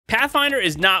Pathfinder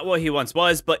is not what he once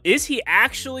was, but is he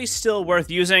actually still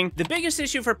worth using? The biggest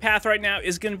issue for Path right now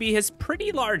is going to be his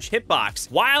pretty large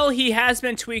hitbox. While he has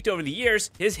been tweaked over the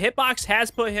years, his hitbox has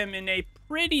put him in a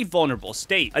pretty vulnerable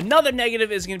state. Another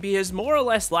negative is going to be his more or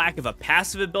less lack of a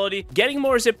passive ability. Getting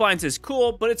more ziplines is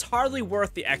cool, but it's hardly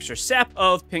worth the extra step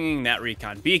of pinging that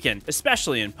recon beacon,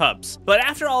 especially in pubs. But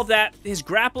after all of that, his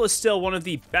grapple is still one of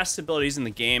the best abilities in the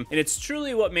game, and it's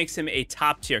truly what makes him a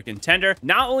top tier contender.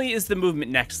 Not only is the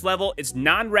movement next level, it's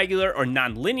non-regular or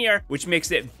non-linear, which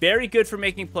makes it very good for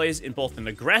making plays in both an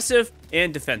aggressive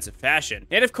and defensive fashion.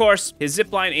 And of course, his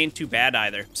zipline ain't too bad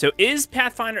either. So is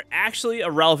Pathfinder actually a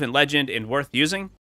relevant legend and worth using?